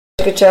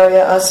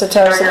Acharya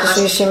Asatar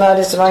Sri Srimad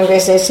is Divine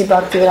Grace A.C.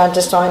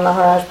 Bhaktivedanta Swami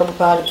Maharaj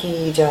Prabhupada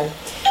Ki Jai.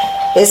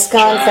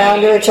 ISKCON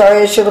founder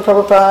Acharya Srila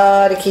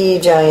Prabhupada Ki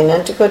Jai.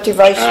 Anantakoti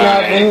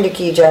Vaishnava Vrinda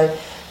Ki Jai.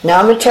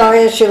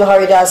 Namacharya Srila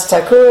Haridas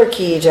Thakur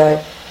Ki Jai.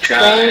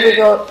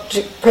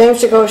 Prem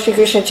Shri Go Shri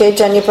Krishna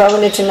Chaitanya Prabhu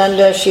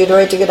Nityananda Shri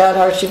Advaita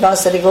Gadadhar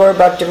Shivasadi Gaur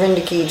Bhakta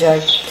Vrinda Ki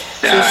Jai.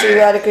 Shri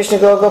Radha Krishna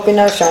Gaur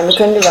Gopinath Shami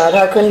Kunda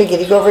Radha Kunda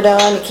Giri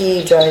Govardhan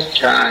Ki Jai.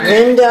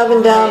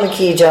 Vrindavan Dhama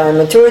Ki Jai.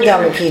 Mathura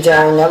Dhama Ki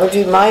Jai.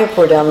 Navadvip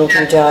Mayapur Dhama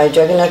Ki Jai.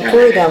 Jagannath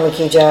Puri Dhama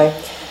Ki Jai.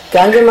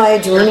 Gangamaya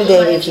Jamuna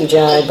Devi Ki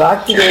Jai.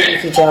 Bhakti Devi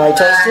Ki Jai.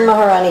 Tulsi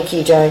Maharani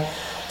Ki Jai.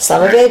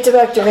 Samaveta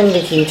Bhakta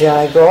Vrinda Ki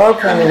Jai. Gaur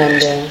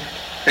Premanande.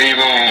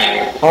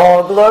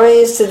 All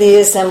glories to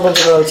the assembled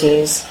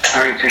devotees.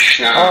 Hare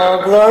Krishna.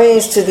 All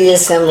glories to the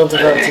assembled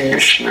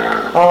devotees.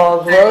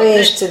 All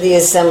glories to the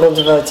assembled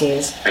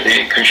devotees.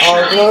 Hare Krishna.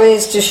 All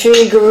glories to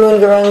Sri Guru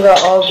and Gauranga.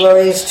 All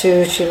glories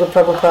to Srila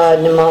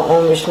Prabhupada. Namo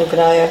Om Vishnu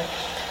Padaya.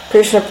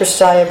 Krishna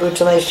Prastaya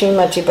Bhutale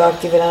Srimati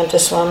Bhaktivedanta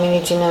Swami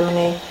Niti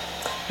Namane.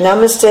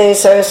 Namaste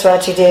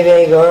Saraswati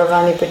Deve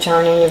Gauravani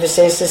Pacharni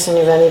Nivasesa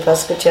Sinivani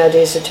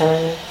Paskatyade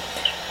Satarni.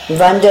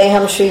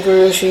 Vandeham Shri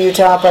Guru Shri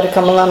Yuta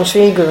Padakamalam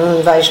Shri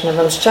Gurun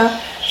Vaishnavamscha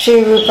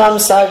Shri Rupam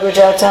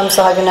Sagrajatam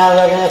Sahagana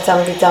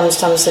Raganatam Vitam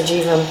Stam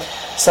Sajivam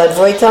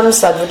Sadvaitam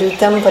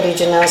Sadvadutam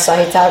Parijana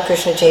Sahita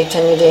Krishna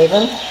Chaitanya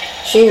Devam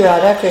Shri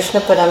Radha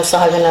Krishna Padam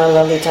Sahagana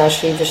Lalita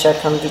Shri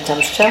Vishakam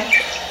Vitamscha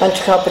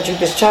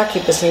Panchakapajubhischa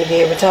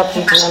Kipasnivya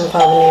Vatapjitanam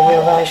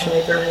Pavanivya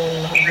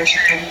Vaishnavim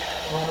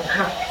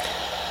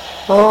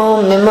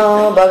Om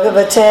Namo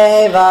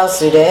Bhagavate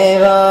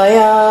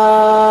Vasudevaya.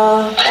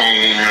 Om Namo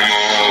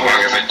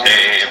Bhagavate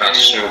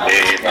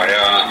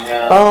Vasudevaya.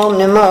 Om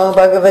Namo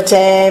Bhagavate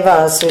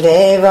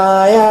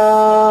Vasudevaya.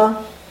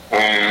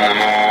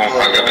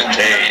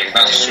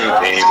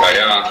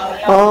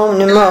 Om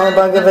Namo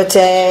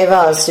Bhagavate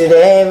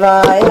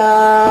Vasudevaya.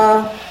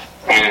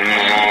 Om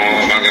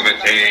Namo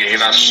Bhagavate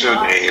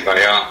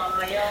Vasudevaya.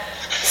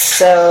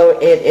 So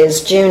it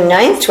is June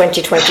 9th,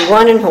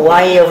 2021 in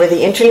Hawaii over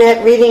the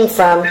internet, reading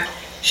from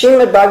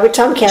Srimad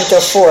Bhagavatam, Canto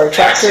 4,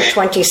 Chapter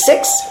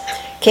 26.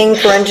 King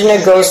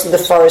Puranjana goes to the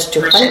forest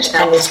to hunt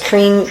and his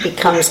queen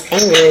becomes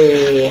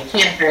angry.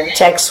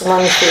 Text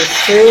 1 through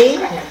 3.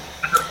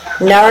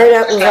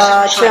 Narada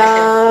Uvacha.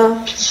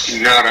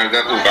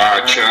 Narada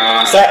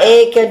Uvacha. Sa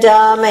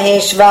ekada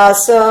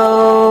maheshvaso.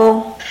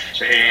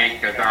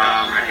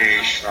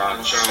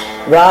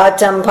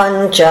 Ratam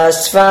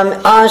panchasvam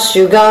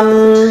ashugam.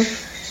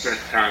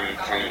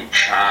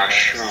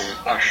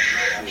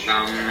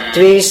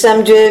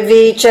 Dvisam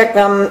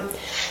dvichakram.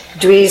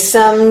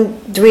 Dvisam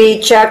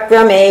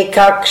dvichakram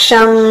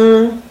ekaksham.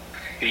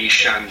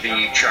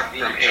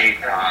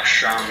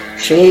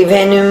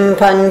 Shrivenum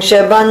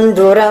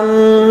panchabandhuram.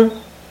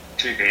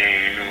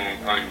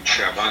 I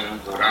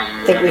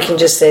think we can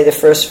just say the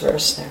first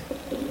verse there.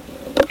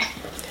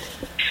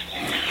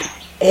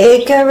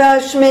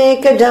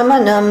 Ekarashmeka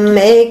damanam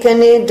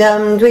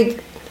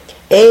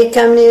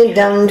ekam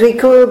nidam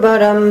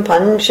dvikurbaram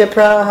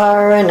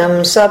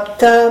panchapraharanam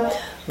sapta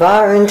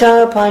varanta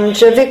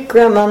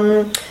panchavikramam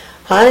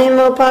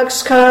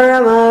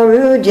haimopaxkaram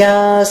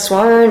arudya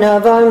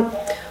swarnavam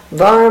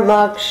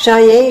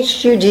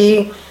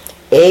varmakshayeshudi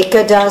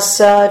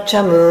ekadasa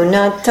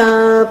chamunata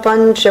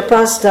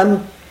panchapastam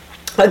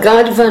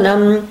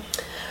agadvanam.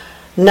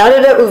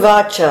 Narada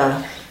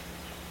Uvacha.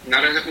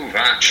 Narada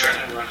Uvacha.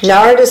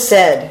 Narada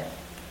said,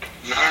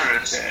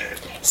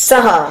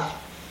 Saha,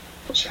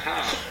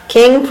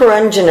 King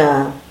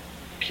Puranjana,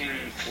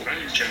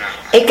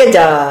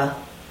 Ekada,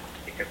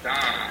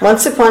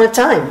 once upon a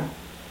time,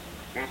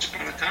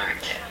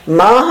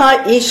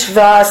 Maha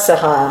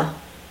Ishvasaha,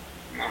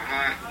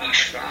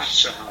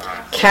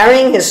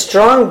 carrying his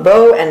strong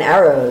bow and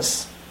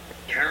arrows,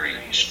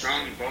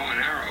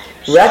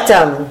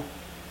 Ratam,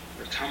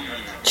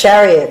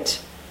 chariot,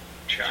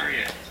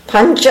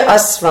 Pancha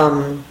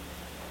Asvam,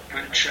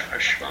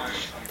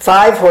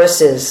 5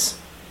 horses,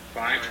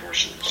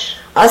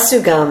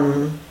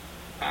 Asugam,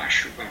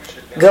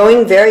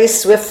 going very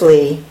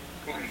swiftly,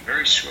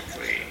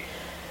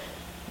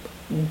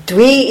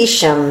 Dvi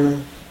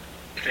Isham,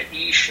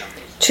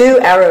 2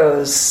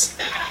 arrows,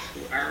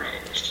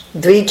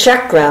 Dvi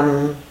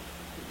Chakram,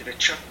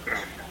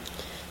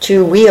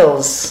 2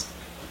 wheels,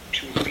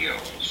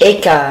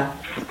 Eka,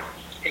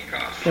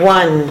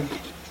 1,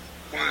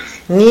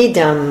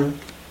 Nidam,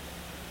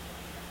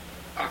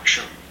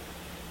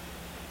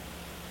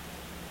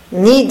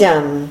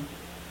 Nidam.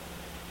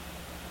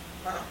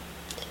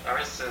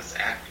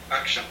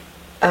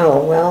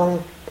 Oh,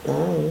 well.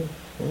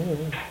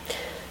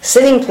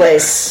 Sitting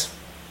place.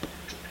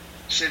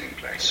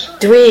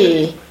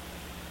 Dwi.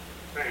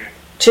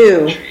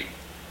 2.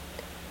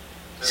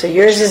 So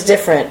yours is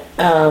different.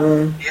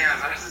 Yeah,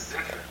 ours is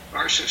different.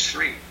 Ours is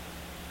 3.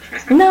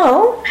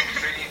 No.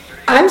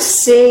 I'm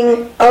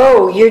seeing...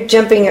 Oh, you're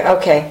jumping...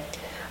 Okay.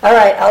 All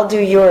right, I'll do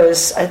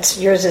yours.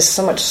 Yours is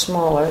so much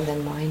smaller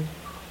than mine.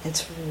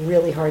 It's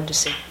really hard to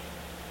see.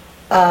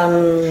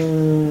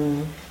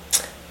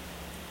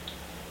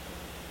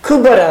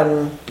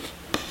 Kubaram,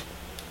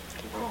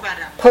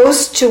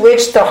 post to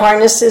which the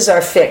harnesses are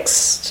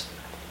fixed.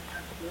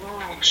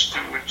 Post to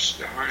which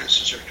the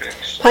harnesses are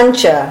fixed.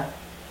 Pancha,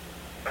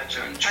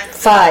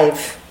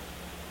 5.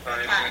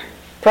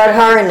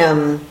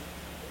 Pradharanam,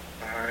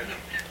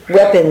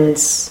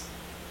 weapons.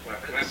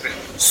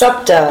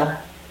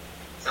 Sapta,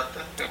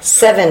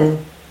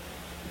 7.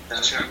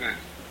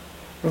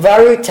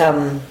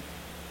 Varutam,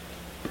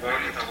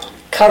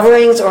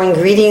 coverings or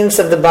ingredients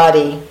of the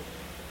body.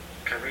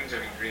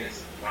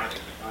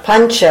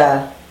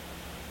 Pancha,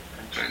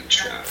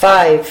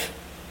 5.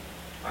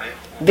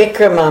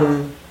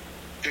 Vikramam,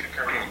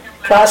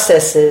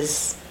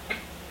 processes.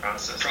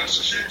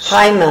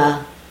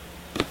 Haima,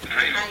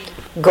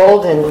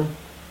 golden.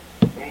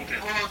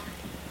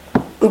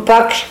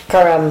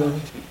 Upakaram,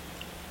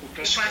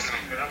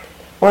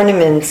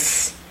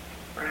 ornaments.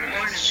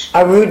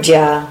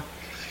 Arudya,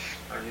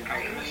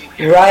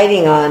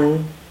 riding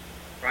on.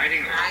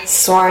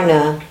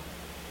 Swarna,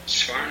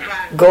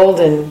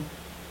 golden.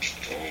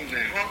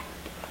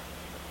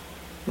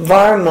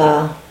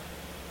 Varma,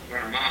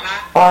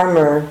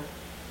 armor.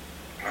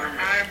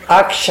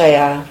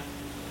 Akshaya,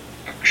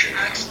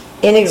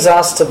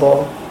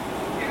 inexhaustible.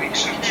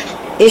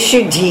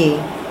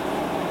 Ishuddhi,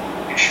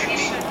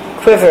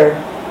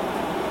 quiver.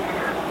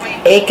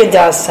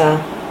 Ekadasa,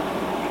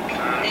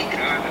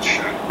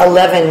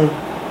 11.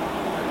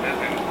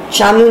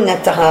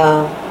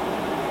 Chamunataha,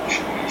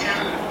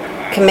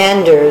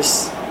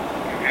 commanders.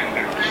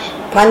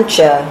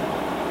 Pancha,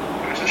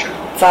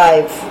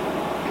 5.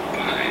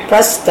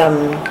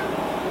 Prastam,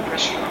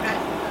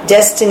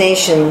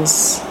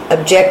 destinations,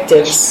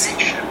 objectives.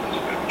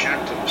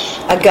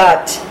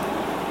 Agat,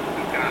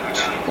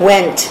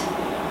 went.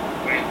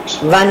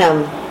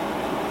 Vanam,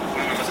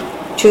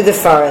 to the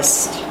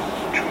forest.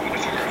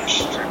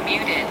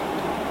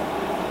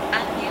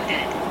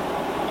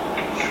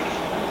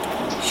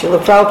 Srila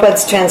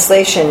Prabhupada's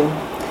translation.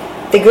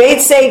 The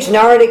great sage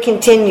Narada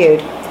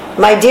continued,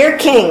 "My dear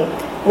king,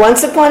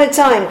 once upon a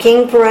time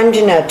King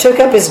Puranjana took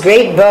up his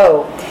great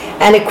bow,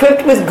 and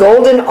equipped with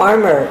golden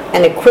armor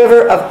and a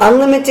quiver of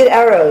unlimited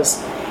arrows,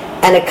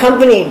 and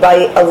accompanied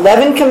by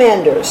 11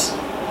 commanders.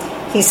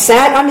 He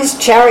sat on his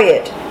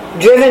chariot,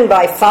 driven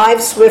by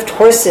 5 swift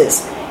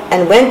horses,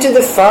 and went to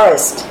the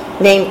forest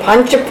named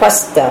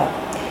Panchaprastha.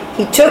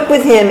 He took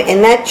with him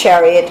in that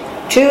chariot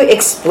 2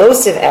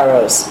 explosive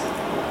arrows.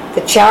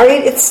 The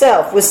chariot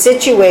itself was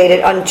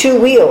situated on 2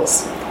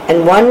 wheels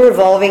and 1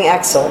 revolving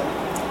axle.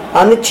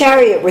 On the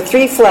chariot were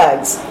 3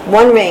 flags,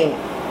 1 rein,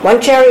 1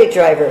 chariot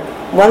driver,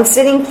 1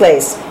 sitting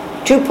place,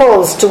 2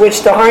 poles to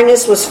which the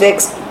harness was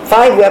fixed,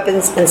 5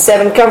 weapons, and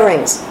 7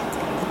 coverings.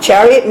 The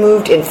chariot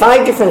moved in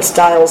 5 different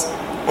styles,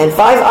 and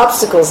 5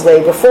 obstacles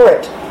lay before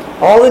it.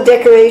 All the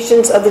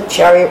decorations of the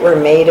chariot were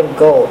made of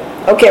gold."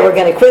 Okay, we're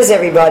going to quiz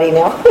everybody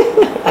now.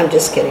 I'm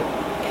just kidding.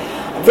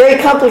 Very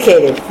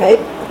complicated, right?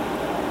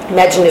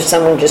 Imagine if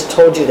someone just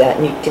told you that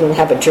and you didn't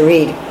have it to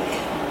read.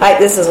 Alright,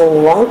 this is a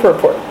long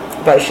purport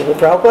by Srila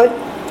Prabhupada.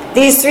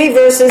 These 3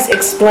 verses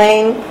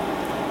explain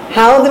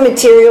how the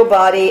material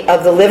body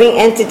of the living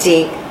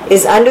entity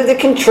is under the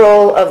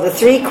control of the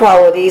 3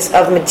 qualities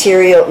of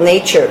material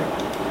nature.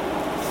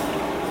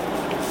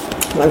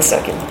 One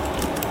second.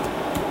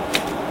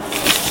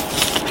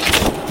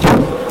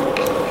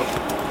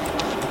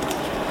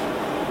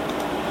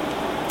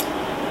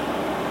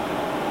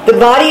 The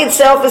body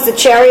itself is the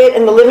chariot,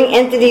 and the living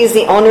entity is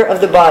the owner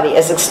of the body,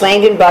 as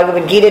explained in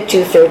Bhagavad Gita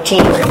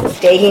 2.13.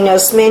 Dehi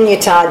nosmin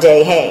yata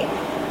dehe.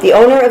 The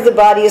owner of the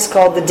body is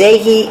called the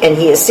Dehi, and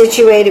he is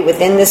situated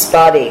within this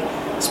body,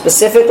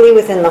 specifically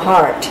within the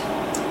heart.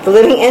 The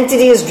living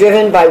entity is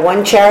driven by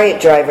 1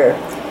 chariot driver.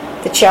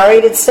 The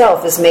chariot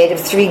itself is made of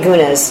 3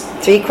 gunas,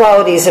 3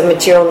 qualities of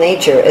material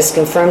nature, as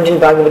confirmed in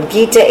Bhagavad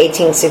Gita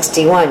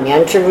 1861,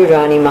 Yantra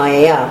Rudani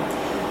Mayaya.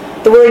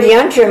 The word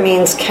yantra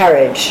means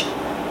carriage.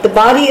 The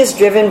body is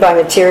given by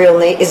material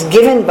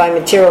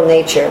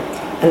nature,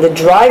 and the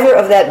driver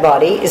of that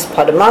body is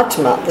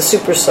Paramatma, the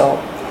supersoul.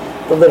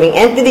 The living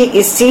entity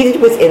is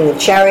seated within the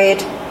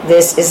chariot.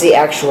 This is the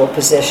actual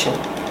position.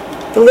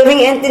 The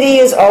living entity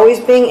is always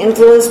being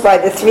influenced by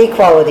the 3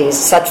 qualities: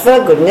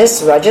 sattva,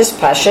 goodness; rajas,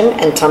 passion;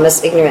 and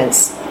tamas,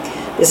 ignorance.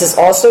 This is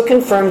also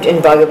confirmed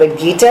in Bhagavad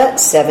Gita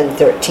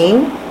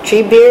 7.13,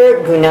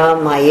 Tribir guna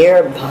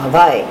mayir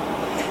bhavai.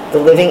 The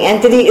living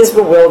entity is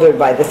bewildered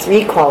by the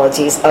 3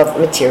 qualities of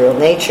material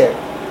nature.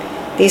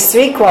 These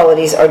 3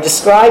 qualities are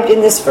described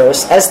in this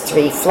verse as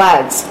 3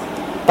 flags.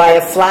 By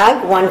a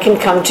flag, one can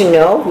come to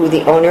know who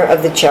the owner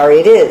of the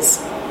chariot is.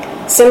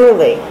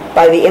 Similarly,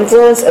 by the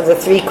influence of the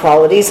 3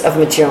 qualities of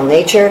material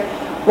nature,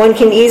 one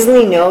can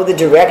easily know the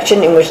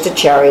direction in which the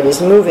chariot is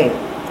moving.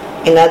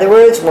 In other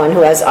words, one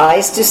who has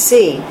eyes to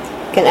see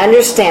can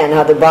understand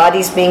how the body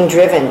is being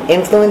driven,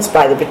 influenced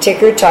by the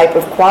particular type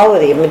of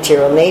quality of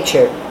material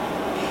nature.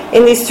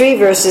 In these 3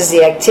 verses,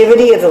 the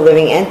activity of the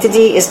living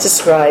entity is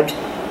described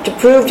to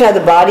prove how the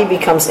body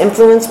becomes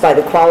influenced by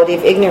the quality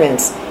of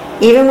ignorance,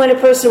 even when a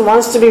person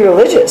wants to be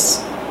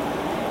religious.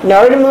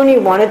 Narada Muni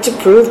wanted to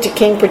prove to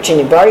King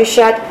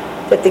Prachinabarishat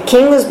that the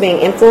king was being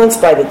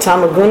influenced by the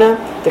tamaguna,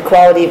 the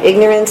quality of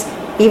ignorance,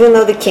 even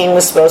though the king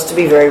was supposed to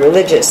be very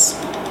religious.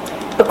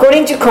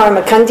 According to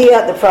Karma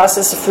Kandya, the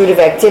process of fruitive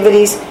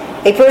activities,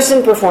 a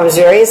person performs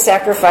various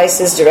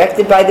sacrifices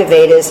directed by the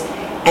Vedas,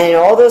 and in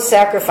all those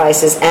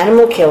sacrifices,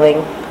 animal killing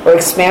or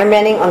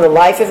experimenting on the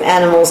life of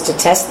animals to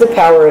test the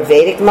power of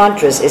Vedic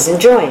mantras is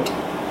enjoined.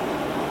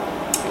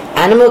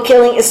 Animal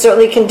killing is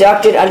certainly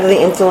conducted under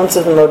the influence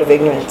of the mode of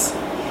ignorance.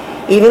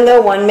 Even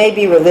though one may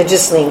be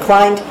religiously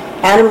inclined,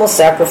 animal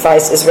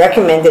sacrifice is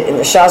recommended in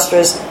the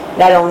Shastras,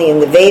 not only in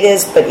the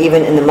Vedas, but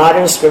even in the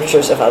modern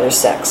scriptures of other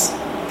sects.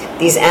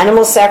 These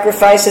animal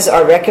sacrifices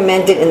are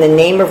recommended in the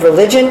name of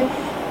religion,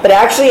 but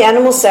actually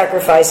animal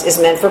sacrifice is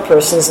meant for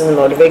persons in the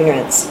mode of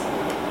ignorance.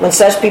 When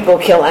such people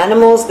kill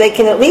animals, they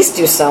can at least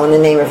do so in the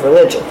name of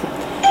religion.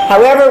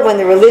 However, when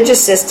the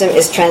religious system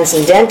is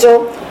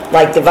transcendental,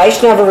 like the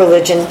Vaishnava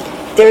religion,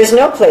 there is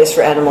no place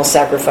for animal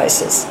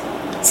sacrifices.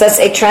 Such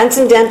a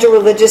transcendental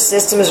religious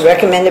system is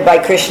recommended by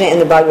Krishna in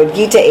the Bhagavad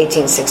Gita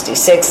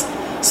 1866.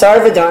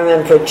 Sarva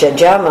dharman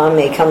pratyajya mam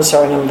ekam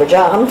saranam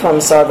vrajaham tvam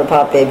sarva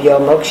papebhyo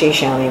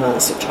mokshishami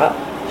manasutra.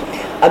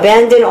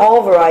 Abandon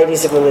all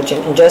varieties of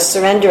religion and just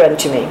surrender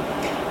unto me.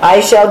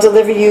 I shall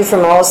deliver you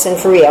from all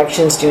sinful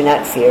reactions, do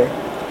not fear.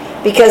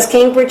 Because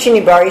King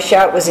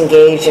Prachinibarishat was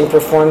engaged in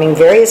performing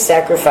various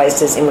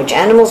sacrifices in which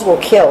animals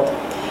were killed,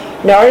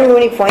 Narada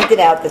Muni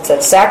pointed out that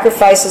such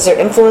sacrifices are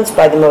influenced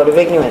by the mode of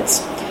ignorance.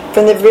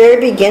 From the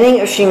very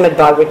beginning of Srimad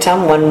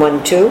Bhagavatam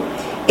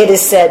 112, it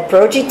is said,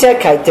 Projita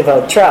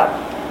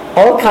Kaitavotra.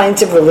 All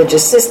kinds of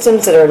religious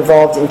systems that are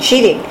involved in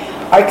cheating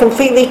are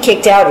completely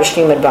kicked out of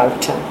Srimad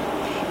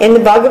Bhagavatam. In the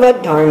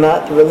Bhagavad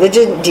Dharma, the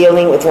religion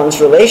dealing with one's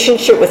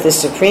relationship with the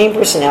Supreme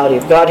Personality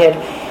of Godhead,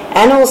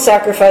 animal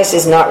sacrifice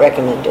is not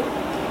recommended.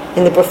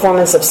 In the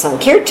performance of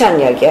Sankirtan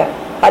Yagya,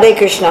 Hare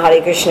Krishna,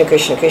 Krishna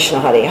Krishna,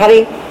 Hare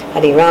Hare,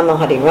 Hare Rama,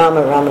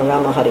 Rama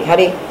Rama, Hare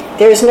Hare,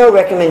 there is no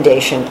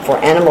recommendation for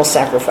animal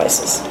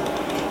sacrifices.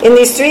 In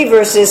these three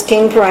verses,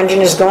 King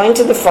Puranjan is going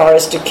to the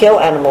forest to kill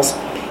animals,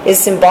 is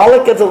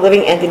symbolic of the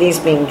living entities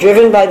being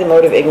driven by the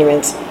mode of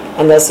ignorance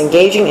and thus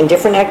engaging in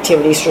different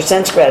activities for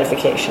sense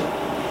gratification.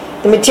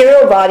 The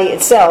material body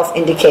itself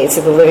indicates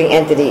that the living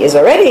entity is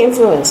already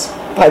influenced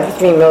by the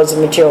three modes of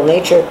material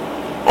nature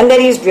and that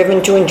he is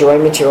driven to enjoy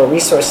material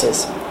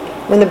resources.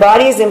 When the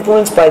body is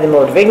influenced by the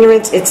mode of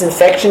ignorance, its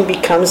infection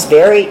becomes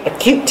very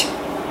acute.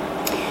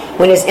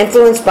 When it is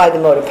influenced by the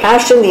mode of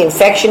passion, the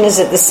infection is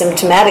at the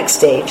symptomatic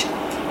stage.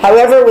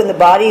 However, when the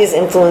body is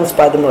influenced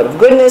by the mode of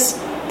goodness,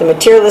 the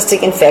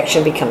materialistic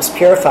infection becomes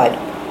purified.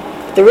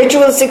 The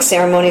ritualistic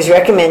ceremonies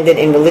recommended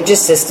in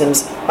religious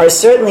systems are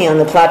certainly on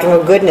the platform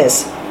of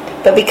goodness,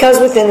 but because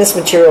within this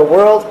material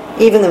world,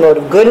 even the mode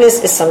of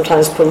goodness is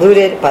sometimes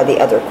polluted by the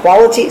other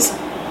qualities,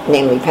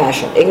 namely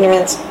passion,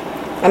 ignorance,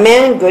 a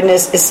man in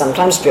goodness is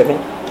sometimes driven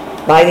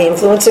by the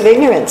influence of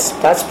ignorance.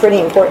 That's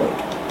pretty important.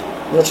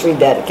 Let's read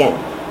that again.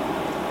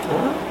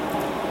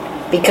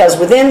 Because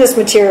within this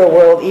material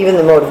world, even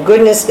the mode of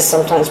goodness is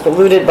sometimes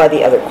polluted by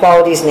the other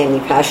qualities, namely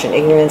passion,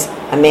 ignorance.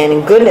 A man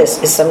in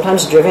goodness is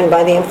sometimes driven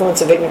by the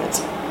influence of ignorance.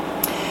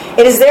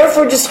 It is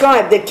therefore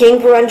described that King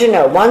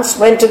Puranjana once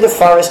went to the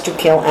forest to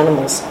kill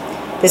animals.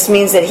 This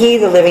means that he,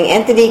 the living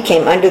entity,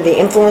 came under the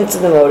influence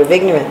of the mode of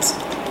ignorance.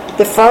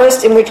 The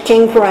forest in which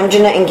King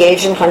Puranjana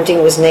engaged in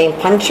hunting was named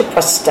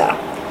Panchaprastha.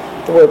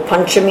 The word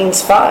Pancha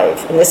means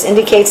five, and this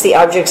indicates the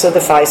objects of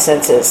the five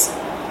senses.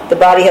 The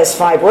body has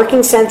five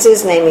working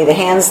senses, namely the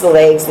hands, the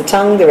legs, the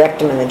tongue, the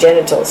rectum, and the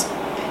genitals.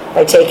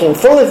 By taking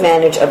full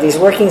advantage of these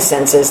working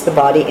senses, the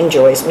body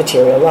enjoys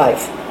material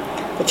life.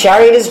 The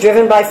chariot is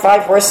driven by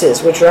five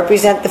horses, which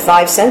represent the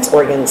five sense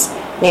organs,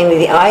 namely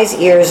the eyes,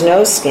 ears,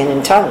 nose, skin,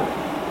 and tongue.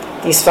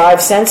 These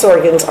five sense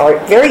organs are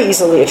very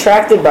easily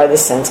attracted by the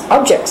sense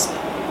objects.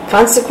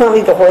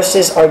 Consequently, the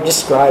horses are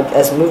described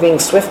as moving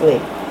swiftly.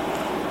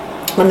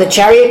 On the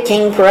chariot,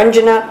 King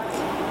Puranjana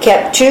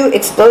kept two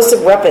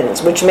explosive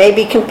weapons, which may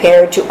be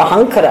compared to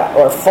ahankara,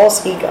 or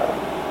false ego.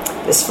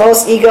 This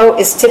false ego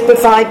is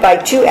typified by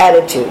two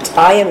attitudes.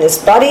 I am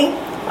this body,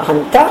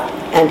 ahanta,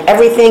 and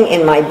everything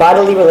in my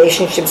bodily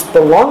relationships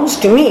belongs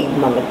to me,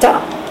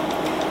 mamata.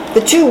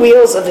 The two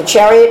wheels of the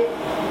chariot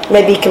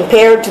may be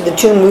compared to the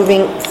two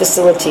moving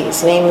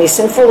facilities, namely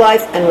sinful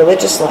life and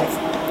religious life.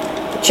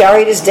 The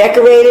chariot is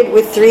decorated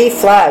with three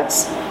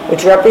flags,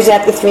 which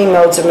represent the three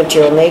modes of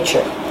material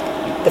nature.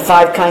 The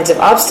five kinds of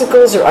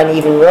obstacles or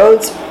uneven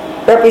roads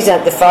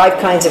represent the five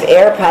kinds of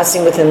air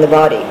passing within the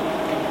body.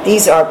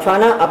 These are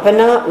prana,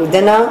 apana,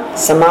 udana,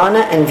 samana,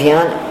 and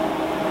vyana.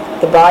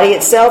 The body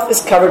itself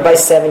is covered by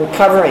seven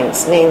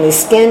coverings, namely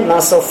skin,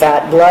 muscle,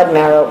 fat, blood,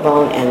 marrow,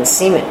 bone, and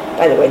semen.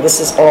 By the way, this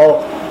is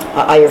all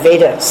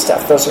Ayurveda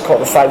stuff. Those are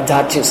called the five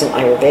dhatus in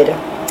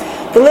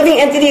Ayurveda. The living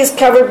entity is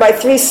covered by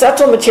three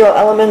subtle material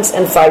elements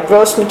and five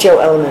gross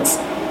material elements.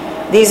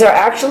 These are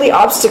actually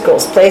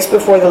obstacles placed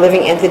before the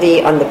living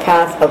entity on the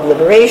path of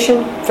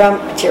liberation from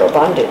material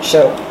bondage.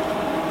 So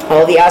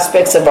all the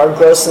aspects of our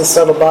gross and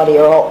subtle body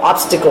are all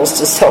obstacles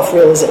to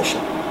self-realization.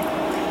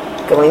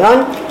 Going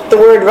on, the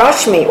word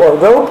Rashmi, or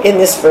rope, in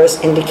this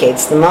verse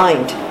indicates the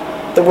mind.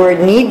 The word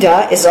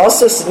nida is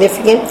also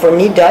significant, for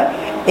nida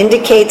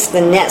indicates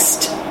the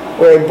nest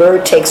where a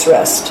bird takes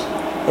rest.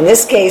 In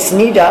this case,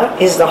 nida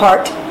is the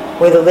heart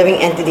where the living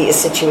entity is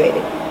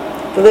situated.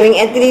 The living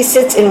entity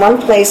sits in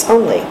one place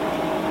only.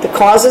 The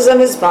causes of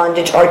his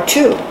bondage are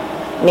two,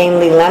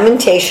 namely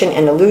lamentation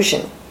and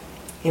illusion.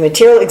 In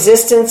material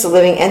existence, the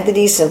living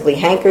entity simply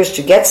hankers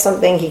to get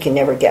something he can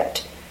never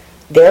get.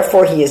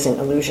 Therefore, he is in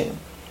illusion.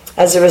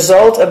 As a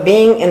result of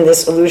being in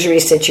this illusory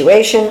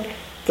situation,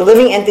 the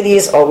living entity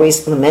is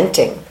always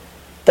lamenting.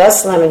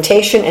 Thus,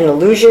 lamentation and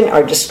illusion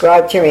are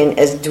described herein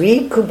as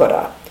dvi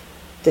kubara,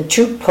 the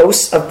two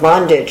posts of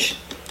bondage.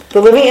 The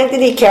living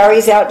entity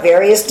carries out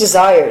various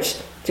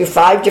desires through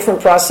 5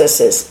 different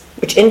processes,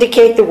 which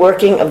indicate the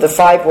working of the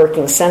 5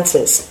 working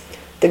senses.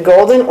 The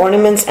golden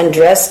ornaments and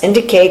dress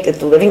indicate that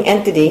the living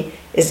entity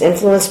is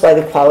influenced by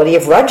the quality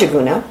of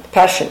Rajaguna,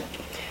 passion.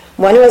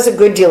 One who has a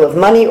good deal of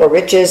money or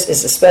riches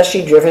is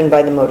especially driven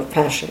by the mode of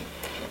passion.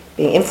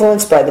 Being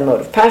influenced by the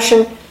mode of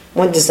passion,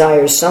 one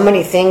desires so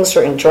many things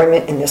for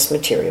enjoyment in this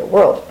material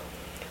world.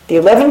 The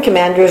 11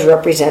 commanders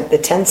represent the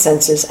 10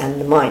 senses and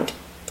the mind.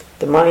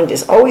 The mind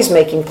is always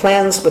making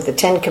plans with the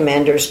 10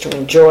 commanders to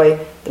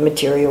enjoy the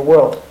material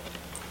world.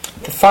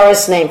 The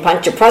forest named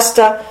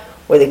Panchaprastha,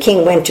 where the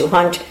king went to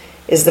hunt,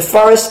 is the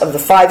forest of the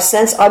 5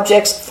 sense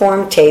objects: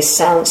 form, taste,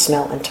 sound,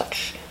 smell, and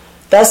touch.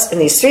 Thus, in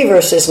these 3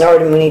 verses,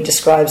 Narada Muni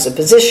describes the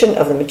position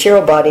of the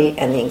material body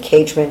and the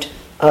engagement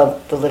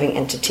of the living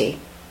entity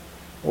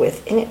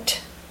within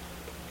it.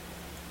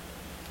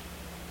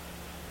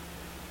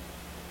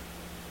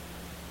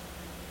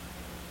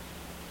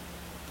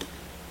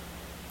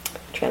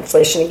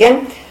 Translation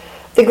again.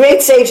 The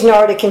great sage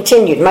Narada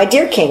continued, "My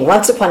dear king,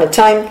 once upon a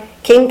time,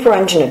 King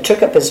Puranjana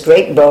took up his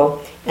great bow,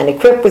 and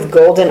equipped with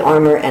golden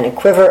armor and a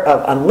quiver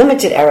of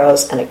unlimited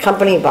arrows, and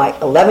accompanied by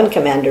 11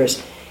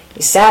 commanders,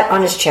 he sat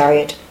on his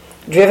chariot,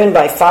 driven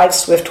by 5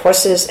 swift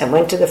horses, and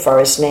went to the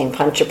forest named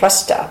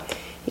Panchaprastha.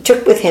 He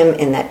took with him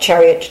in that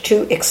chariot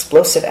 2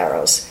 explosive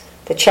arrows.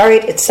 The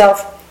chariot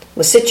itself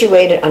was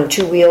situated on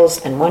 2 wheels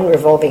and 1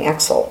 revolving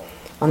axle.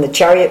 On the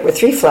chariot were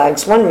 3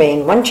 flags, 1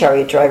 mane, 1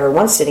 chariot driver,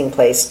 1 sitting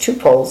place, 2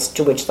 poles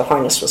to which the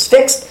harness was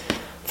fixed,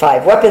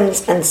 5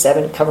 weapons, and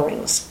 7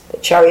 coverings. The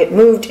chariot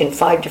moved in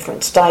 5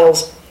 different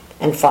styles,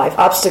 and 5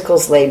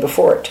 obstacles lay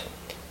before it.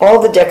 All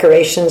the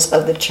decorations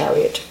of the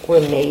chariot were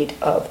made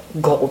of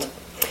gold."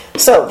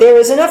 So there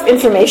is enough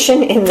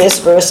information in this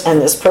verse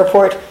and this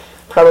purport,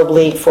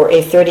 probably for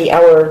a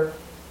 30-hour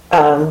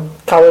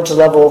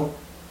college-level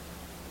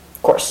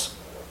course.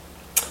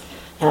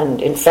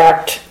 And in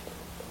fact,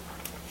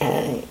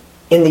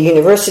 in the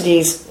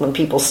universities, when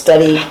people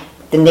study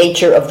the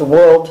nature of the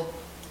world,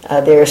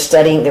 they're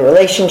studying the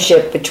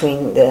relationship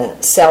between the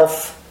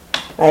self.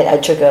 I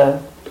took a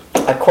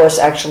course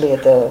actually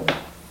at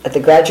the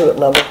graduate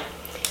level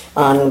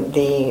on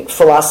the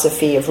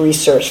philosophy of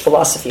research,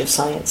 philosophy of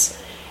science.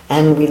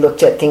 And we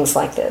looked at things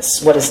like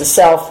this. What is the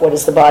self? What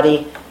is the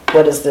body?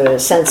 What is the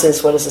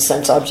senses? What is the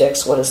sense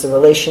objects? What is the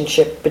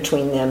relationship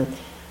between them?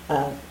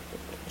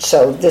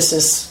 So this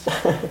is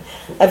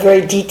a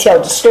very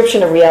detailed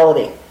description of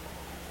reality.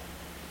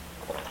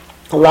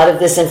 A lot of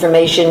this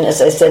information,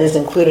 as I said, is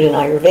included in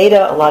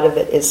Ayurveda. A lot of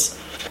it is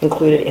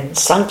included in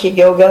Sankhya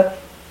Yoga.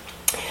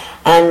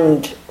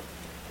 And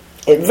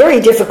it's very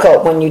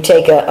difficult when you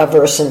take a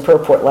verse and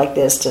purport like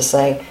this to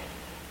say,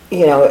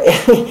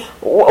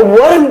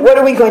 what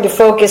are we going to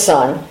focus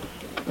on,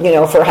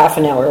 for half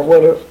an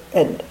hour?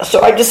 And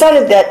so I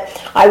decided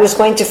that I was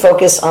going to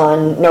focus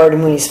on Narada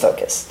Muni's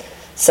focus.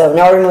 So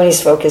Narada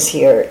Muni's focus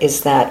here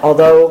is that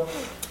although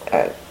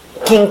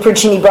King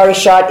Prajini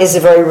Barishat is a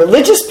very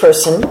religious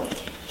person,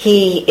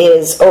 he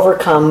is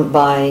overcome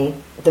by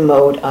the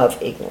mode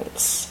of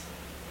ignorance.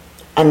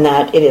 And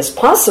that it is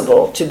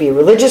possible to be a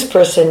religious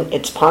person,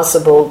 it's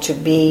possible to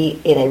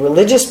be in a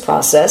religious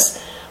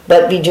process,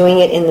 but be doing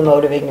it in the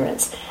mode of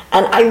ignorance.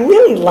 And I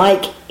really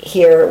like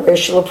here where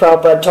Srila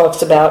Prabhupada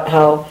talks about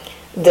how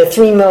the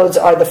 3 modes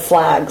are the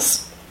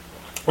flags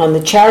on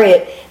the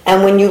chariot,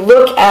 and when you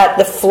look at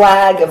the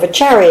flag of a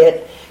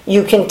chariot,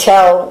 you can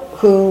tell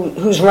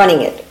who's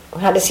running it.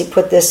 How does he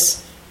put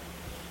this?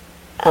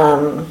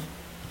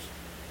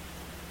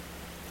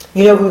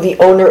 You know who the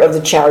owner of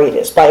the chariot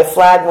is. By a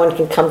flag, one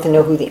can come to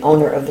know who the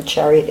owner of the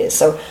chariot is.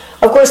 So,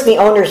 of course, the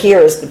owner here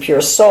is the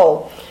pure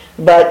soul,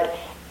 but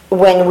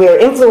when we're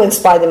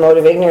influenced by the mode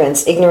of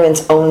ignorance,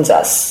 ignorance owns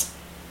us,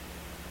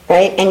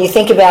 right? And you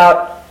think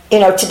about,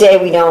 today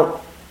we don't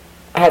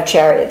have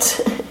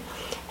chariots.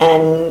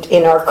 And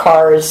in our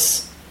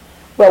cars,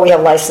 we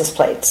have license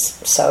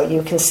plates. So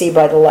you can see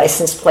by the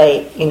license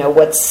plate,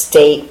 what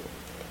state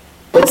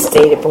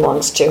it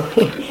belongs to.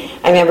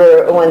 I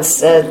remember once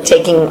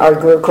taking our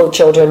Gurukul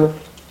children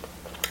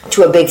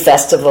to a big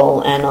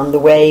festival, and on the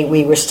way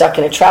we were stuck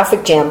in a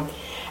traffic jam,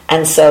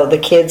 and so the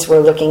kids were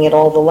looking at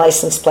all the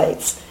license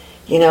plates.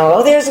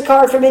 There's a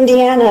car from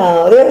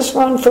Indiana, there's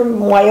one from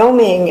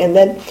Wyoming, and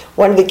then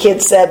one of the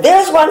kids said,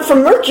 there's one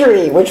from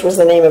Mercury, which was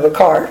the name of a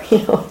car.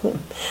 The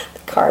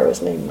car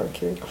was named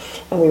Mercury,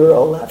 and we were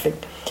all laughing.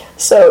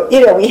 So,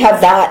 we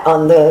have that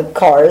on the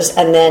cars.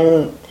 And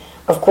then,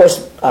 of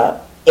course,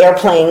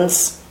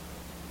 airplanes,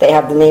 they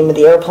have the name of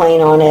the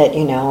airplane on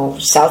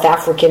it, South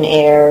African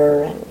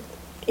Air and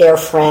Air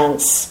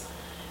France,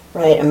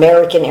 right?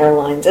 American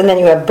Airlines. And then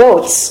you have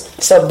boats.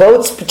 So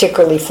boats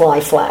particularly fly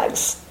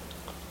flags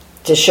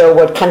to show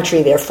what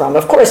country they're from.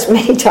 Of course,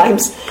 many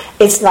times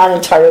it's not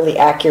entirely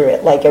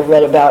accurate. Like I've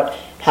read about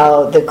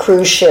how the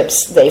cruise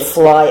ships, they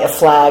fly a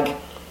flag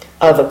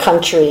of a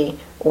country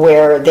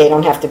where they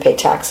don't have to pay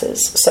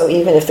taxes. So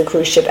even if the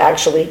cruise ship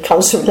actually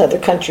comes from another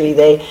country,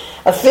 they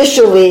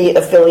officially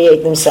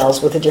affiliate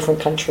themselves with a different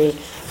country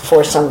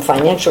for some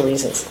financial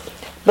reasons.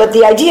 But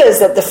the idea is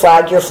that the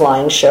flag you're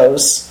flying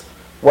shows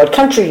what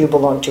country you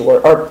belong to,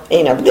 or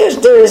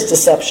there is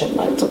deception.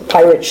 Like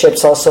pirate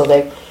ships also,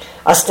 they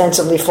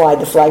ostensibly fly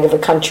the flag of a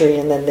country,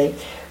 and then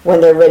when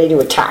they're ready to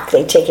attack,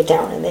 they take it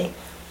down and they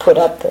put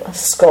up the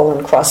skull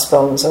and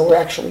crossbones. Oh, we're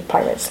actually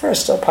pirates. There are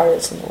still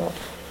pirates in the world.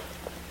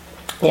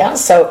 Yeah,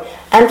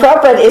 and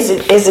Prabhupada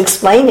is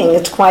explaining,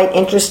 it's quite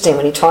interesting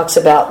when he talks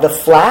about the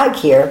flag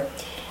here,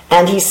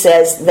 and he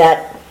says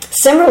that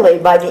similarly,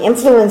 by the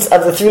influence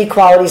of the three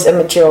qualities of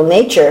material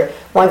nature,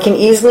 one can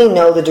easily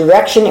know the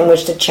direction in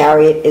which the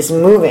chariot is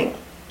moving.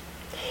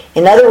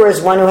 In other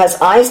words, one who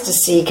has eyes to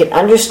see can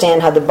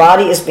understand how the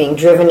body is being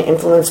driven,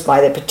 influenced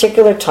by the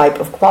particular type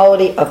of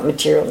quality of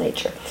material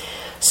nature.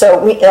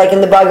 So, like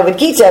in the Bhagavad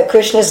Gita,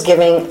 Krishna is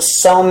giving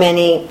so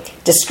many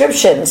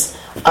descriptions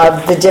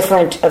of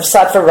of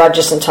sattva,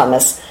 rajas, and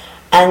tamas,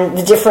 and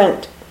the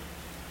different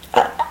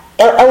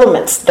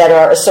elements that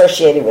are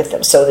associated with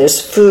them. So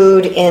there's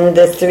food in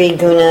the three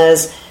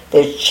gunas,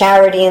 there's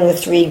charity in the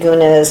three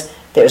gunas,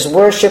 there's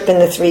worship in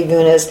the three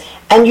gunas,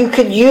 and you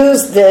could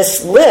use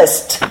this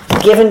list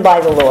given by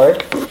the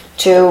Lord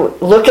to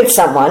look at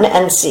someone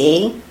and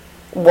see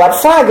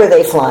what flag are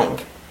they flying,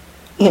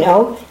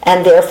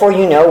 and therefore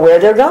you know where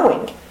they're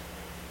going.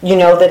 You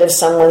know that if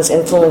someone's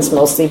influenced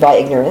mostly by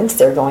ignorance,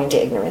 they're going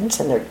to ignorance,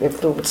 and they're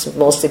influenced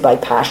mostly by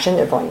passion,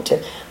 they're going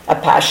to a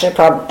passionate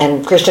problem.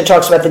 And Krishna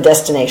talks about the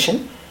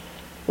destination,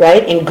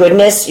 right? In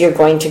goodness, you're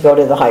going to go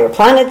to the higher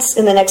planets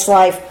in the next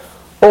life,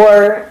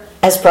 or,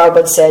 as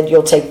Prabhupada said,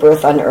 you'll take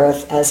birth on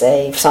earth as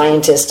a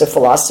scientist, a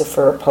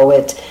philosopher, a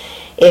poet.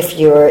 If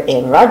you're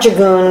in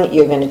Rajagun,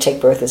 you're going to take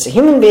birth as a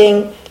human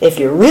being. If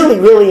you're really,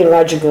 really in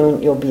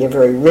Rajagun, you'll be a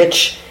very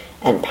rich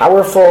and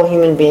powerful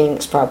human being,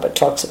 as Prabhupada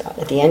talks about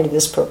at the end of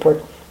this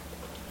purport.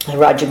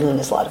 Rajagun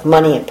is a lot of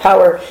money and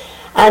power.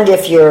 And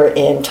if you're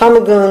in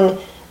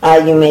Tamagun,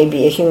 you may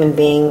be a human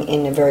being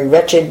in a very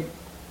wretched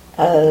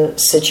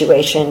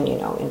situation,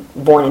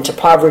 born into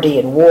poverty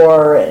and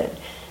war and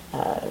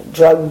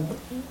drug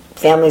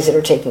families that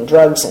are taking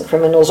drugs and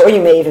criminals, or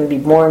you may even be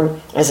born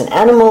as an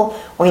animal,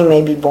 or you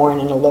may be born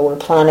in a lower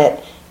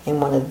planet in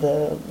one of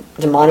the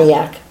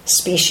demoniac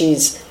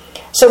species.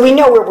 So we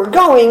know where we're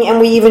going, and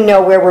we even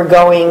know where we're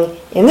going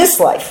in this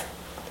life.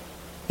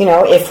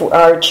 If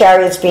our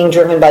chariot's being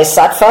driven by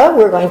sattva,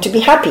 we're going to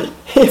be happy.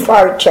 If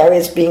our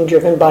chariot's being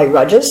driven by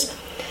rajas,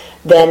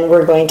 then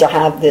we're going to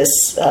have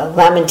this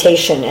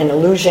lamentation and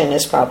illusion,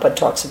 as Prabhupada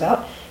talks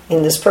about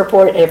in this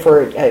purport. If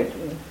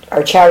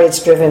our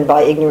chariot's driven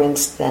by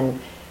ignorance, then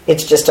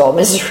it's just all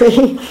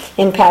misery.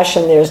 In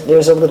passion,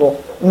 there's a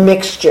little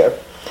mixture.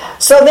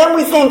 So then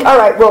we think, all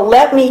right, well,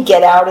 let me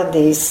get out of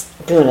these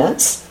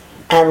gunas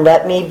and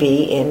let me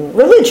be in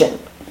religion.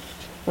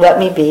 Let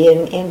me be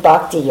in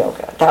bhakti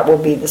yoga. That will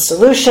be the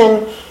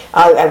solution.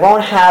 I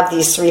won't have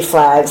these three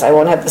flags. I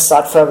won't have the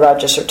sattva,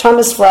 rajas, or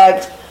tamas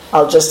flags.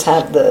 I'll just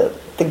have the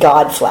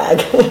God flag.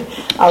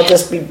 I'll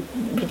just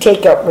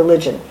take up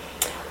religion.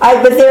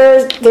 But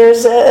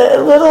there's a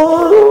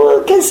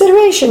little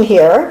consideration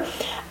here,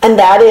 and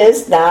that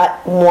is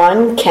that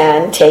one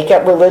can take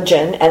up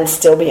religion and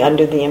still be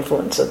under the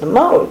influence of the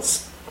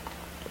modes.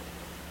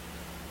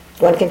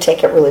 One can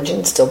take up religion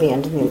and still be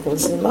under the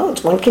influence of the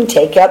modes. One can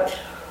take up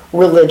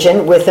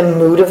religion with a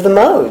mood of the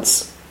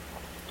modes.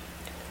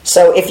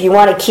 So if you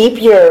want to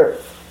keep your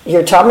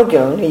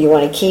tamagun, or you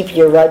want to keep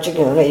your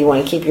rajagun, or you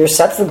want to keep your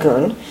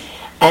sattvagun,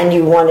 and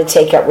you want to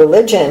take up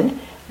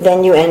religion,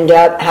 then you end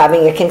up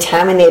having a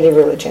contaminated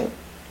religion,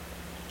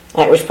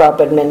 right, which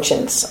Prabhupada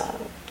mentions.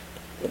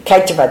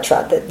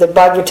 Kaitavatra, the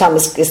Bhagavatam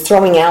is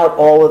throwing out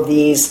all of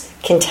these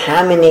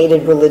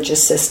contaminated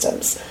religious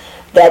systems.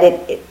 That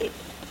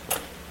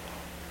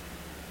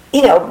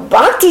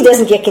bhakti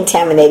doesn't get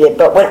contaminated,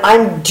 but when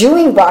I'm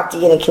doing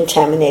bhakti in a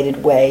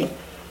contaminated way,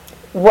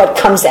 what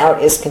comes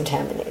out is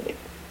contaminated.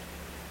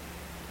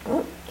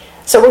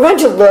 So we're going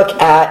to look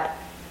at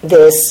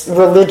this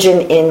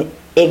religion in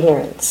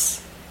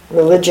ignorance,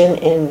 religion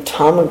in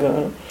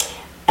tamagun.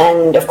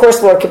 And of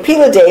course, Lord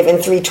Kapila Dev in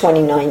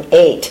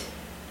 329.8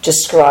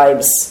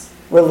 describes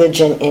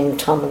religion in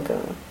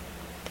tamagun.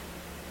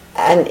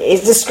 And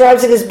it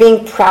describes it as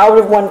being proud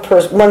of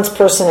one's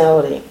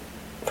personality.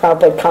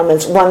 Prabhupada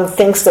comments, one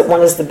thinks that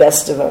one is the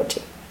best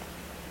devotee.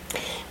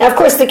 Now, of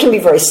course, that can be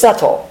very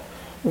subtle,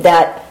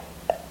 that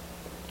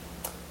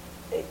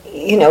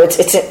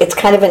it's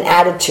kind of an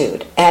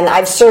attitude. And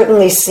I've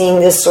certainly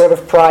seen this sort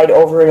of pride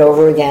over and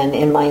over again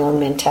in my own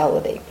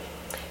mentality.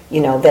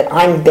 that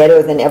I'm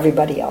better than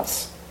everybody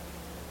else.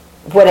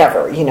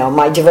 Whatever,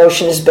 my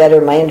devotion is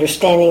better, my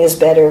understanding is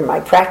better, my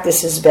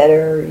practice is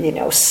better,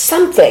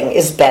 something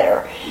is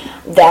better.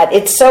 That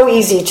it's so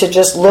easy to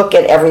just look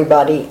at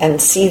everybody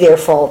and see their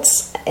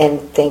faults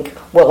and think,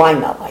 well, I'm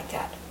not like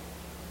that.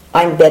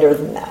 I'm better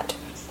than that.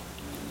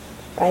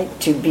 Right?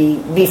 To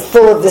be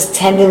full of this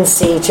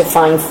tendency to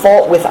find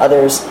fault with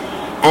others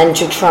and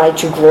to try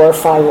to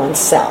glorify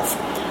oneself.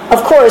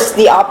 Of course,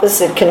 the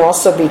opposite can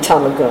also be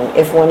tamagun.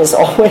 If one is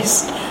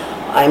always,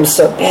 I'm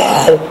so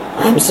bad,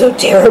 I'm so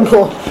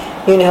terrible,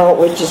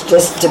 which is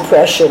just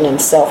depression and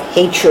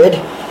self-hatred,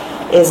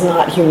 is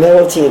not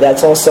humility.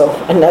 That's also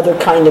another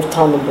kind of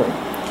tamagun.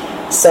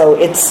 So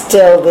it's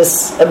still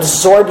this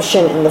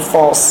absorption in the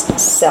false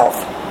self.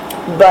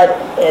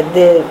 But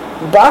the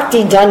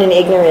bhakti done in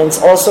ignorance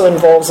also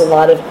involves a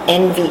lot of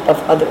envy of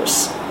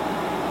others.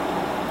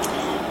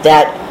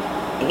 That,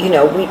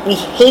 we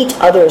hate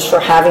others for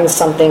having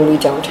something we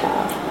don't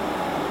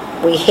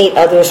have. We hate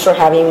others for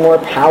having more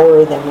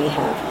power than we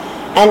have.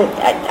 And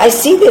I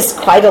see this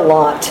quite a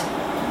lot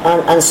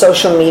on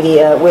social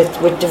media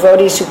with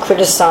devotees who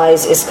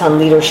criticize ISKCON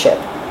leadership.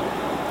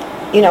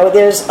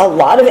 There's a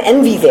lot of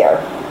envy there.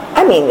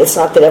 I mean, it's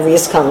not that every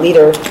ISKCON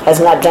leader has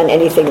not done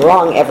anything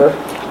wrong ever,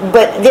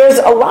 but there's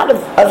a lot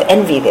of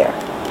envy there.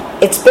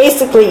 It's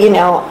basically,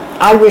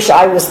 I wish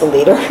I was the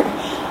leader.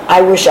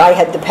 I wish I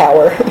had the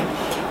power.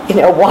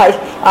 Why?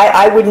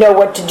 I would know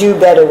what to do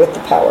better with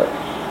the power.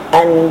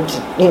 And,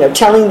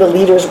 telling the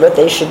leaders what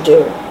they should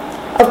do.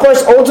 Of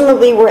course,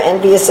 ultimately, we're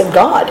envious of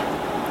God.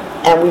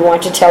 And we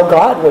want to tell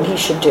God what He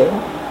should do.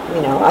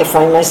 I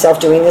find myself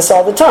doing this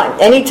all the time.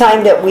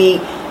 Anytime that we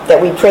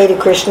pray to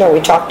Krishna,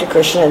 we talk to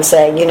Krishna and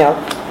say,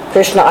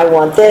 Krishna, I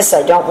want this,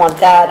 I don't want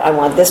that, I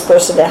want this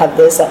person to have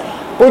this.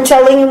 We're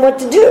telling Him what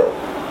to do.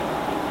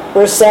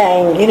 We're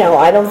saying,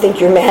 I don't think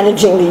you're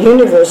managing the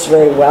universe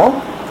very well.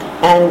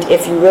 And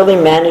if you really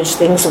manage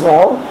things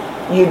well,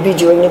 you'd be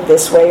doing it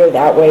this way or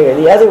that way or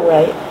the other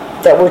way,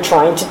 that we're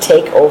trying to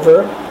take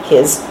over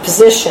His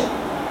position.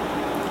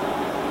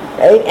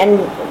 Right? And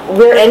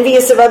we're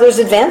envious of others'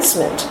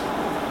 advancement.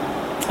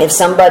 If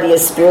somebody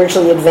is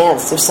spiritually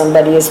advanced, if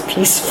somebody is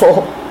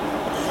peaceful,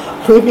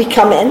 we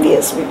become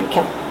envious.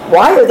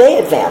 Why are they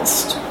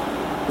advanced?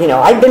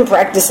 I've been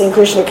practicing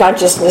Krishna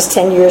consciousness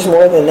 10 years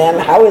more than them.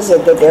 How is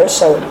it that they're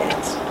so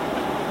advanced?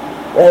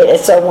 Right? And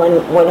so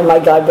one of my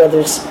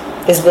godbrothers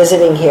is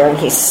visiting here, and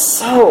he's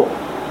so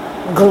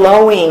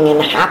glowing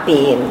and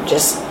happy and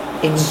just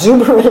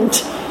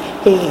exuberant.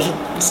 He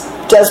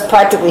does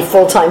practically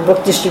full-time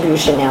book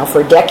distribution now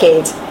for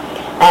decades.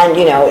 And,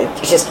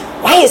 it's just,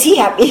 why is he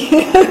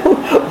happy?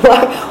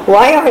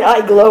 why aren't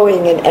I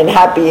glowing and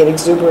happy and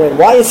exuberant?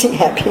 Why is he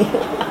happy?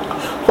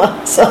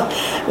 Well, so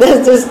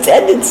there's this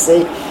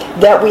tendency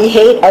that we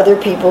hate other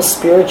people's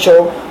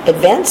spiritual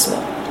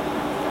advancement.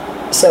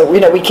 So,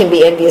 we can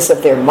be envious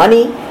of their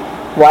money.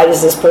 Why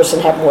does this person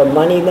have more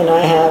money than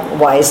I have?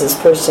 Why is this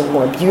person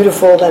more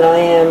beautiful than I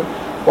am?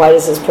 Why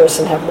does this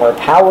person have more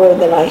power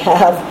than I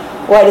have?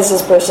 Why does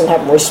this person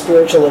have more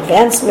spiritual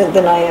advancement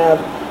than I have?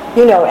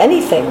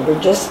 Anything.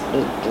 We're just...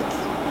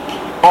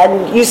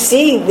 And you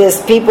see this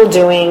people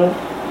doing...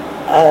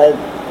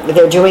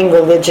 they're doing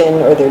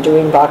religion or they're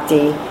doing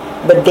bhakti,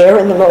 but they're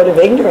in the mode of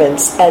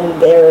ignorance,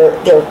 and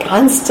they're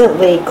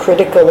constantly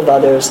critical of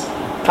others,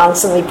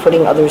 constantly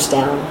putting others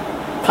down,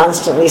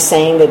 constantly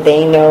saying that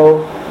they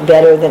know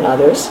better than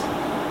others.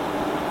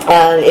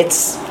 And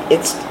it's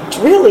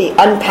really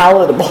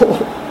unpalatable.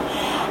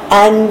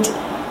 And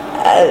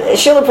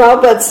Srila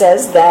Prabhupada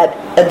says that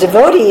a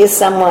devotee is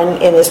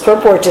someone, in his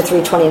purport to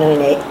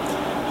 329.8,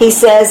 he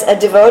says, a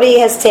devotee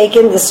has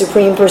taken the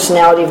Supreme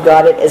Personality of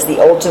Godhead as the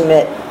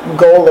ultimate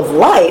goal of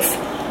life,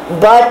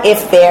 but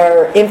if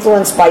they're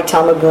influenced by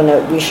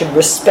tamaguna, we should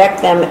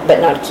respect them but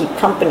not keep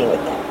company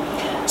with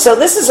them. So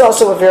this is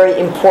also a very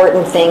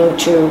important thing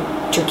to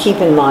keep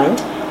in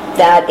mind,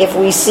 that if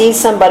we see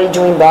somebody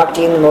doing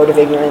bhakti in the mode of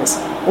ignorance,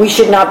 we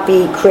should not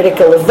be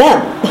critical of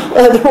them.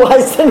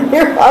 Otherwise, then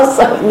we're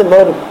also in the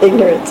mode of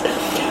ignorance.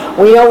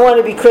 We don't want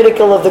to be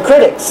critical of the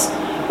critics,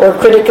 or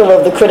critical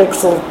of the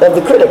critics of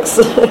the critics.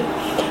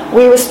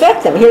 We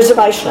respect them. Here's a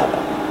Vaishnava.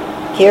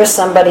 Here's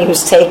somebody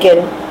who's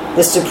taken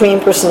the Supreme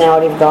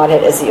Personality of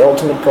Godhead as the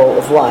ultimate goal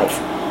of life.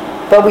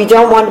 But we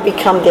don't want to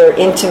become their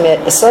intimate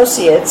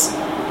associates,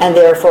 and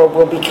therefore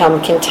will become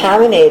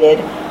contaminated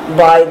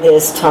by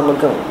this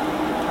tamagun.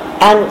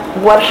 And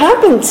what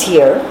happens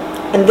here,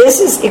 and this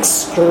is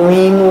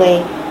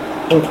extremely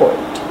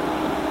important,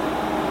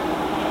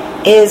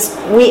 is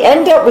we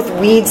end up with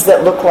weeds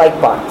that look like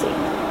bhakti.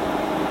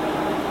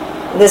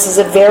 This is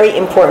a very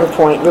important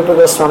point Rupa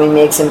Goswami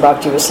makes in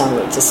Bhakti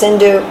Rasamrita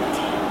Sindhu,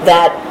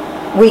 that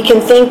we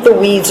can think the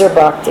weeds are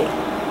bhakti.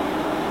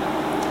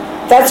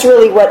 That's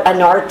really what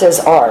anarthas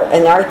are.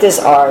 Anarthas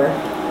are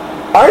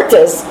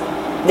arthas.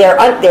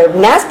 They're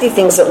nasty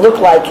things that look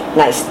like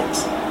nice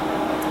things.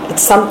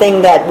 It's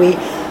something that we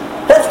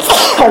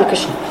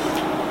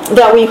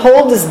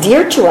hold as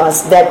dear to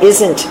us that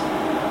isn't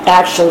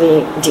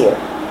actually dear.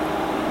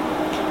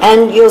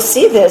 And you'll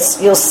see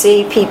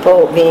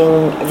people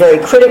being very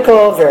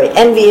critical, very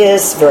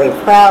envious, very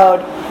proud,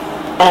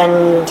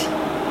 and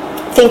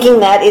thinking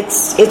that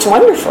it's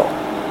wonderful.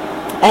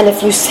 And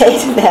if you say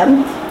to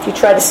them, if you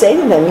try to say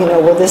to them,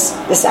 well,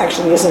 this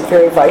actually isn't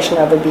very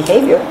Vaishnava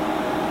behavior,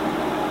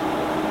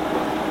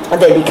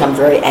 they become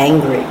very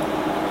angry.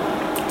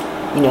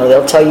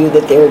 They'll tell you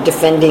that they're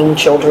defending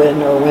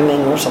children or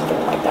women or something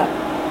like that.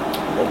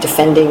 They're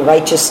defending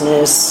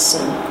righteousness,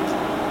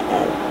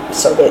 and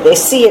so they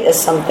see it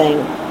as something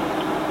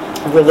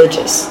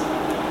religious.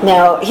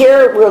 Now,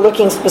 here we're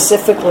looking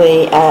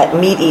specifically at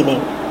meat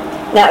eating.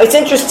 Now, it's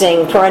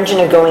interesting,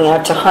 Puranjana going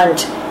out to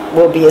hunt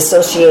will be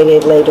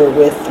associated later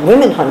with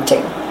women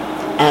hunting.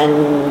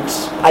 And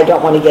I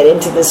don't want to get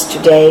into this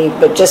today,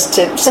 but just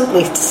to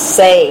simply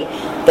say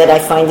that I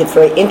find it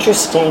very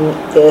interesting,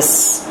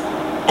 this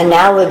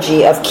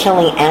analogy of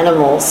killing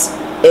animals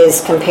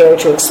is compared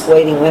to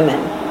exploiting women.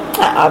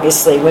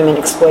 Obviously, women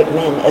exploit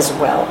men as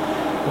well,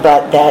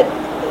 but that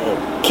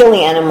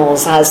killing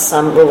animals has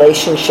some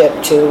relationship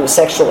to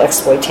sexual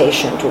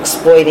exploitation, to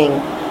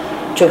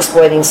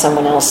exploiting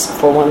someone else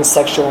for one's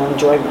sexual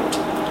enjoyment,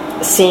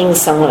 seeing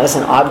someone as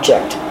an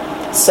object.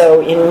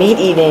 So in meat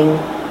eating,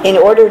 in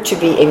order to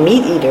be a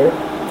meat eater,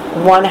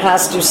 one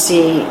has to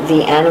see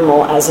the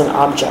animal as an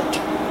object.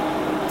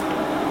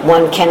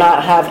 One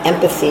cannot have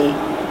empathy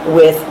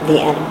with the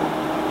animal.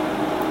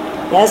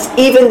 Yes,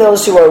 even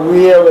those who are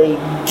really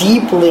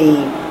deeply,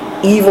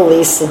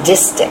 evilly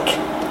sadistic,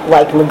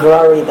 like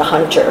Magrari the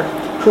hunter,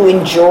 who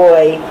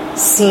enjoy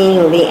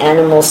seeing the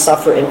animal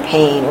suffer in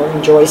pain or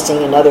enjoy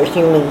seeing another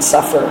human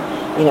suffer,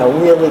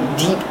 really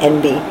deep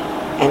envy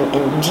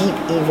and deep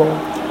evil,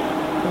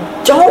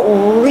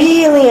 don't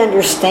really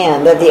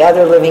understand that the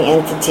other living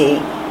entity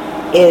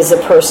is a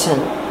person,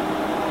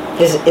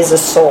 is a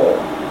soul.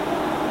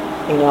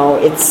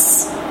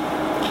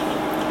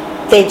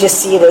 They just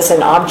see it as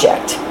an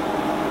object.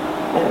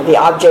 The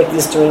object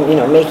is doing,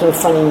 making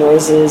funny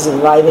noises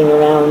and writhing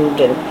around,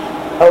 and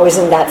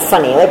isn't that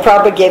funny? They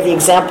probably gave the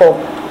example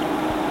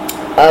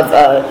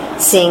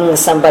of seeing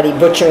somebody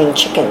butchering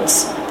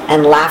chickens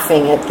and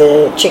laughing at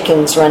the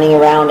chickens running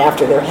around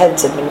after their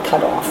heads had been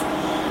cut off.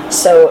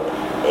 So,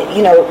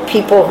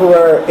 people who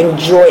are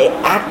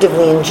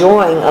actively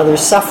enjoying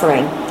others'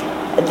 suffering,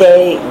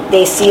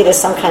 they see it as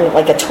some kind of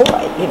like a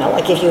toy.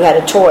 Like if you had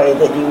a toy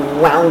that you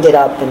wound it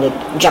up and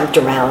it jumped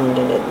around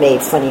and it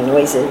made funny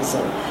noises,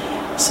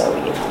 and so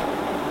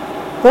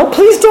well,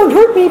 please don't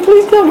hurt me,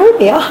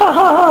 ah ha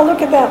ha ha,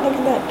 look at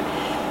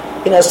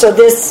that. So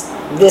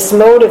this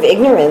mode of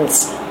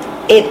ignorance,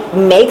 it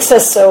makes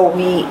us so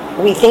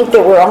we think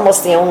that we're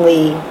almost the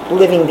only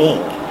living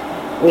being.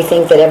 We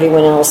think that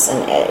everyone else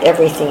and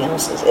everything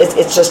else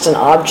it's just an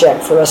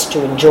object for us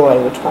to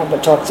enjoy, which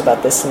Prabhupada talks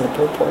about this in the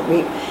purport.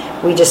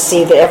 We just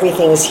see that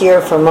everything is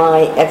here for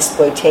my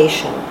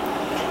exploitation.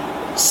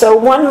 So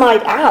one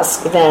might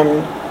ask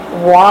then,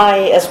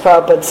 why, as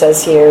Prabhupada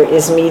says here,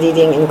 is meat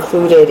eating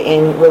included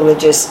in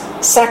religious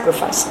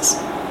sacrifices?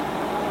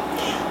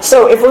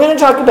 So if we're going to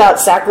talk about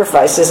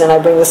sacrifices, and I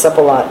bring this up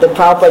a lot, that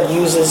Prabhupada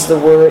uses the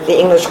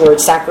English word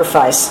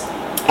sacrifice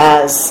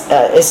as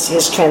is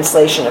his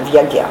translation of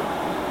yajna.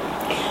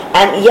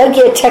 And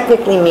yajna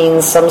technically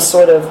means some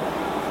sort of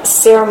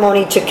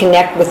ceremony to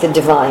connect with the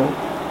divine,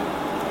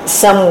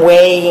 some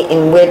way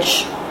in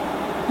which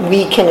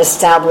we can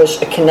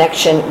establish a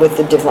connection with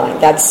the divine.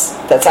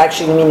 That's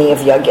actually the meaning of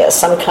yajna,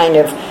 some kind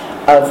of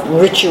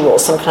ritual,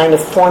 some kind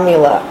of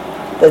formula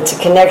that's a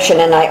connection.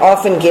 And I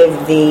often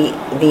give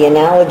the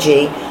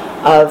analogy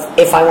of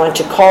if I want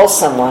to call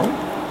someone,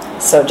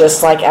 so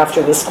just like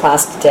after this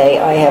class today,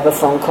 I have a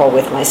phone call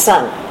with my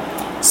son.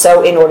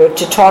 So in order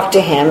to talk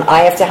to him,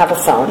 I have to have a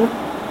phone,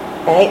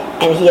 right?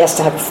 And he has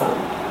to have a phone.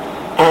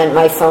 And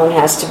my phone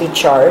has to be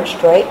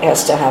charged, right? It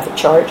has to have a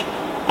charge.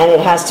 And it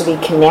has to be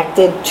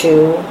connected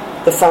to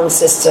the phone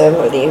system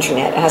or the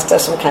internet. It has to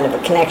have some kind of a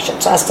connection.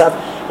 So it has to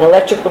have an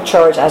electrical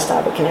charge, it has to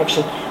have a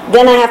connection.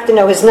 Then I have to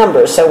know his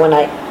number. So when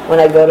I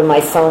go to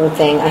my phone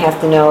thing, I have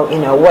to know,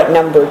 what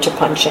number to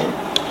punch in.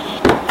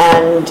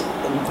 And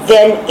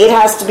then it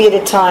has to be at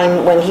a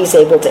time when he's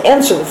able to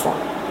answer the phone.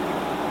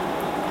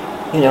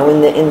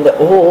 In the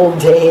old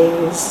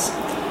days,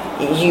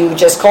 you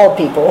just called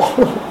people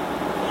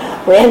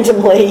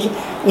randomly.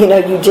 You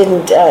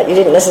didn't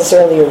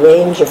necessarily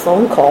arrange a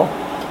phone call,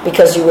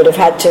 because you would have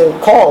had to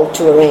call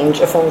to arrange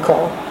a phone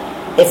call.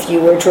 If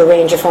you were to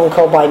arrange a phone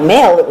call by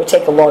mail, it would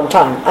take a long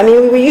time. I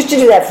mean, we used to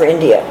do that for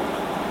India.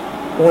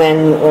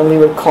 When we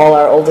would call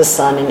our oldest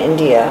son in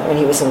India, when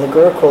he was in the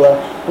Gurukula,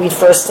 we'd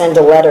first send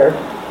a letter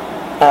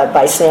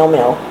by snail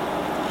mail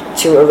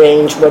to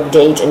arrange what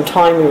date and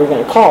time we were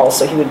going to call,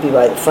 so he would be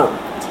by the phone.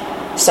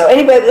 So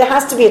anyway, there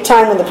has to be a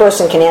time when the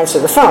person can answer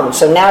the phone.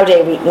 So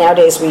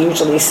nowadays we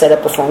usually set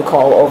up a phone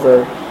call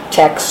over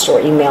text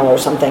or email or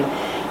something,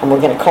 and we're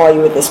going to call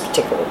you at this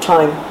particular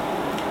time,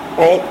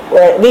 right? Or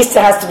at least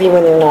it has to be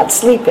when they're not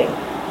sleeping.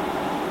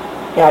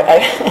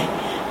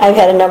 I've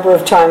had a number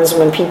of times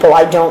when people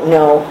I don't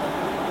know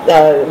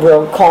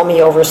will call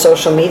me over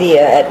social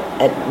media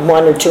at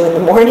 1 or 2 in the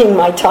morning,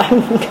 my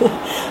time.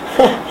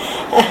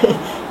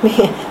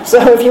 So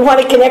if you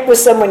want to connect with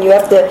someone, you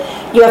have to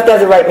have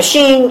the right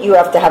machine, you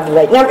have to have the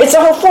right number. It's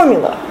a whole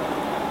formula,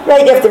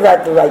 right? You have to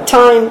have the right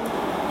time,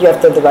 you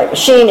have to have the right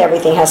machine,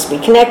 everything has to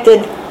be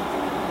connected.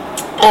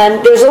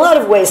 And there's a lot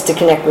of ways to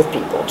connect with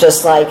people,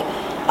 just like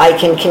I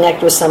can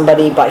connect with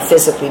somebody by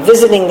physically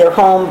visiting their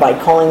home, by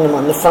calling them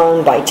on the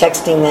phone, by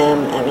texting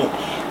them.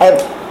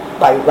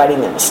 By writing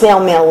them a snail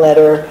mail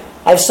letter.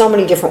 I have so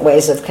many different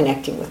ways of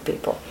connecting with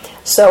people.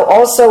 So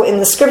also in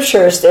the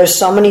scriptures, there's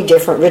so many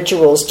different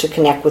rituals to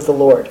connect with the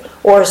Lord,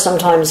 or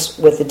sometimes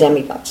with the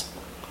demigods.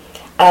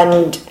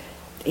 And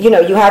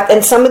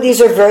and some of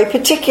these are very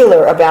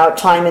particular about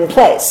time and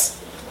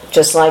place.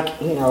 Just like,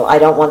 I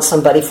don't want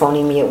somebody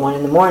phoning me at 1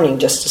 in the morning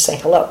just to say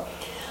hello.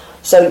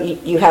 So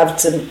you have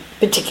some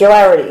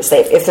particularities.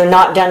 If they're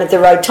not done at the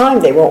right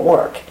time, they won't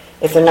work.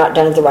 If they're not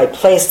done at the right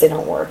place, they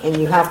don't work. And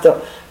you have to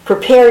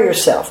prepare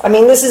yourself. I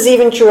mean, this is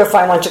even true if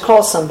I want to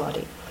call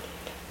somebody.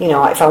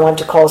 If I want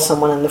to call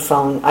someone on the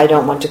phone, I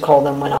don't want to call them when